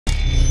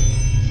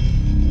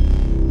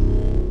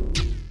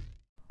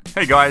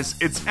Hey guys,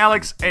 it's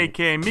Alex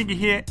aka Miggy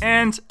here,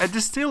 and a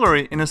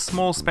distillery in a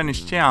small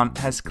Spanish town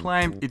has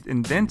claimed it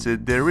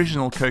invented the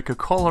original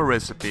Coca-Cola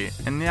recipe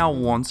and now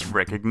wants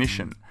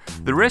recognition.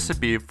 The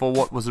recipe for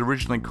what was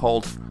originally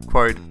called,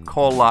 quote,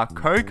 Cola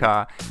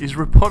Coca is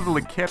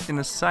reportedly kept in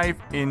a safe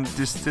in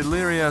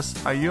Distillerias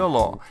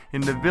Aiello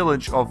in the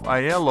village of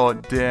Aiello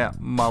de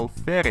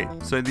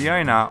Malferi. So the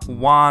owner,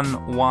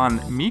 Juan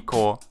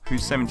Miko,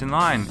 who's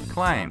 79,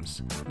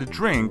 claims. The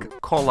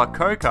drink, Cola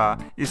Coca,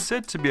 is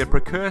said to be a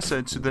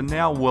precursor to the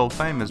now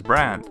world-famous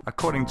brand,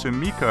 according to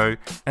Miko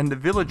and the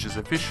village's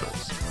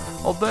officials.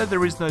 Although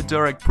there is no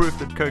direct proof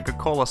that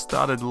Coca-Cola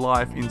started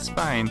life in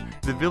Spain,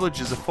 the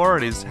village's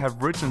authorities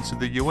have written to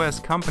the US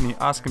company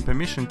asking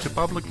permission to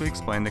publicly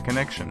explain the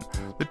connection.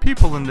 The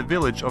people in the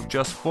village of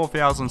just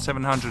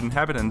 4,700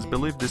 inhabitants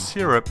believe the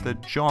syrup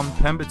that John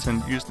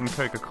Pemberton used in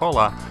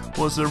Coca-Cola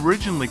was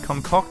originally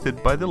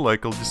concocted by the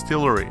local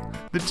distillery.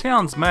 The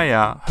town's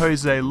mayor,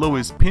 Jose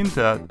Luis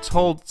Pinta,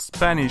 told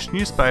Spanish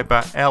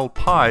newspaper El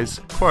País,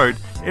 quote,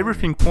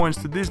 "Everything points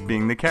to this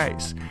being the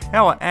case.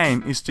 Our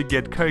aim is to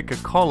get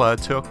Coca-Cola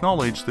to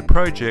acknowledge the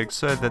project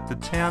so that the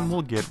town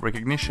will get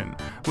recognition.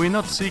 We're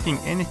not seeking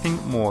anything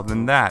more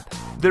than that."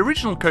 The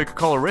original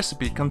Coca-Cola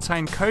recipe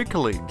contained coca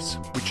leaves,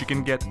 which you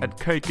can get at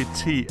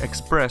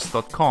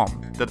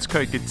cocateaexpress.com. That's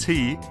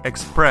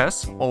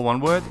cocateaexpress, all one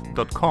word,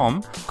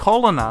 .com,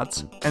 cola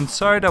nuts and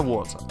soda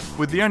water.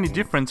 With the only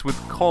difference with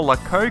Cola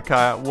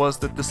Coca was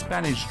that the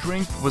Spanish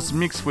drink was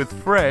mixed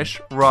with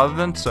fresh rather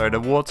than soda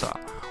water.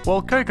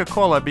 While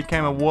Coca-Cola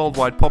became a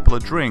worldwide popular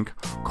drink,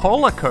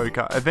 Cola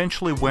Coca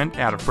eventually went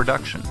out of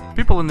production.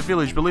 People in the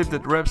village believe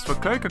that reps for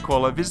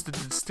Coca-Cola visited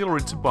the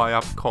distillery to buy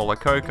up Cola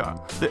Coca.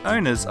 The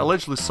owners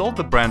allegedly sold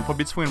the brand for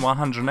between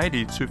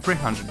 180 to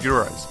 300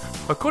 euros.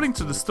 According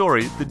to the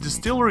story, the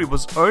distillery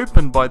was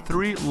opened by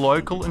three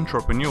local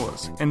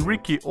entrepreneurs,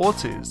 Enrique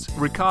Ortiz,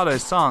 Ricardo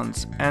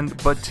Sanz, and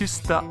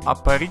Batista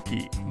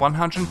Aparici,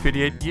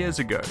 138 years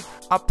ago.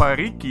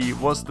 Aparici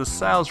was the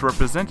sales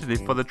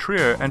representative for the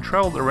trio and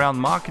traveled around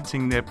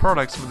marketing their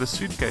products with a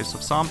suitcase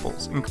of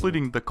samples,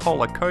 including the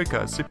Cola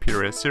Coca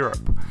superior syrup.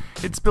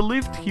 It's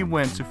believed he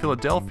went to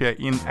Philadelphia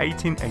in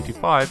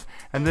 1885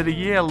 and that a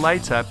year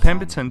later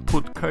Pemberton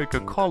put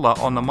Coca-Cola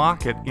on the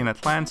market in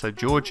Atlanta,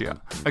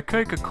 Georgia. A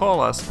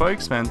Coca-Cola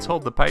spokesman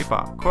told the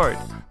paper, quote,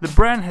 "The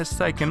brand has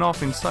taken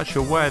off in such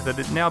a way that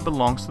it now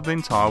belongs to the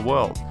entire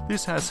world.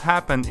 This has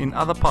happened in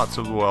other parts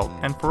of the world,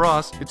 and for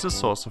us it's a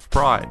source of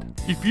pride."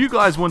 If you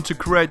guys want to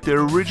create the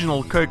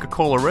original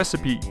Coca-Cola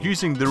recipe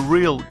using the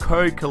real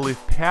coca leaf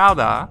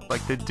powder,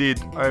 like they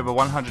did over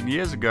 100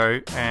 years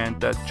ago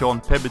and that John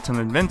Pemberton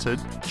invented,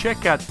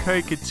 check out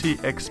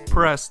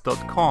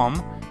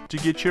cocateaexpress.com to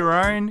get your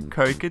own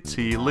coca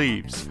tea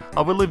leaves.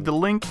 I will leave the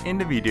link in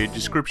the video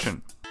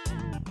description.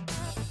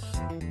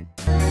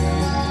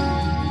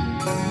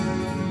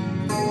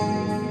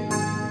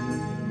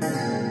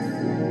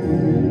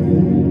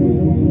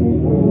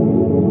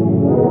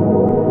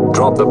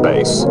 Drop the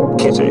bass,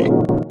 Kitty.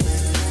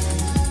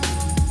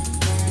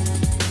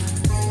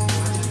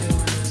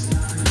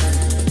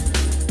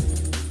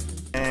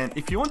 And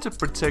if you want to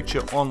protect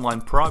your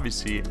online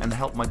privacy and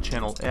help my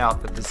channel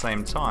out at the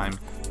same time,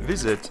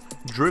 visit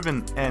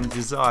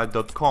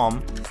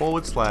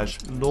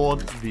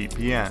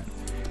drivenanddesired.com/NordVPN.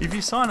 If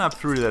you sign up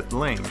through that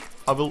link,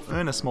 I will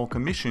earn a small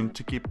commission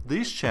to keep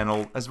this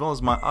channel as well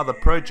as my other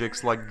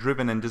projects like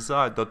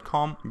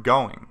drivenanddesired.com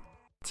going.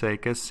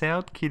 Take us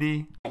out,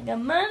 kitty. I got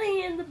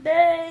money in the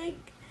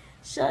bank.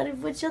 Shawty,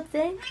 what you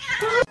think?